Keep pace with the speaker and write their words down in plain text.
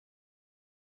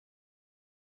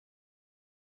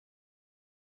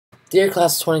Dear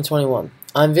Class of 2021,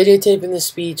 I'm videotaping this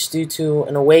speech due to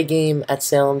an away game at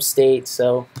Salem State,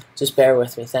 so just bear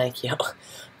with me, thank you.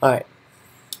 Alright.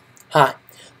 Hi,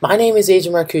 my name is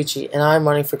Agent Marcucci, and I'm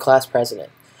running for class president.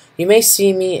 You may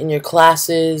see me in your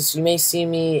classes, you may see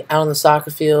me out on the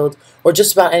soccer field, or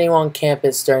just about anywhere on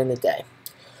campus during the day.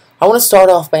 I want to start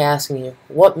off by asking you,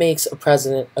 what makes a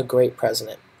president a great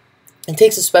president? It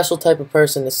takes a special type of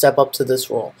person to step up to this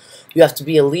role. You have to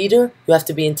be a leader, you have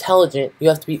to be intelligent, you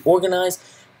have to be organized,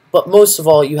 but most of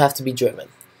all, you have to be driven.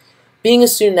 Being a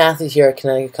student athlete here at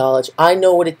Connecticut College, I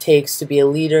know what it takes to be a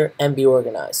leader and be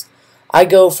organized. I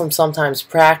go from sometimes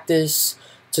practice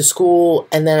to school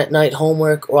and then at night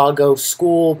homework, or I'll go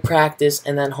school, practice,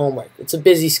 and then homework. It's a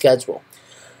busy schedule.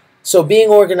 So being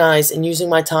organized and using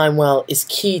my time well is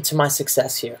key to my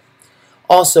success here.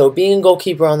 Also, being a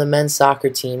goalkeeper on the men's soccer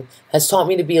team has taught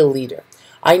me to be a leader.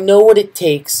 I know what it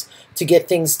takes to get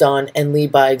things done and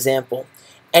lead by example,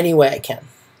 any way I can.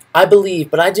 I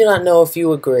believe, but I do not know if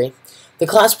you agree, the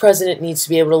class president needs to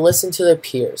be able to listen to their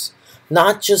peers,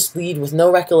 not just lead with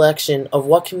no recollection of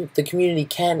what the community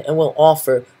can and will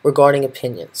offer regarding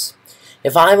opinions.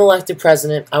 If I am elected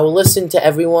president, I will listen to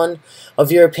every one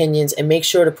of your opinions and make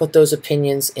sure to put those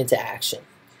opinions into action.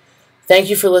 Thank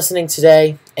you for listening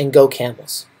today, and go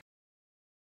Camels.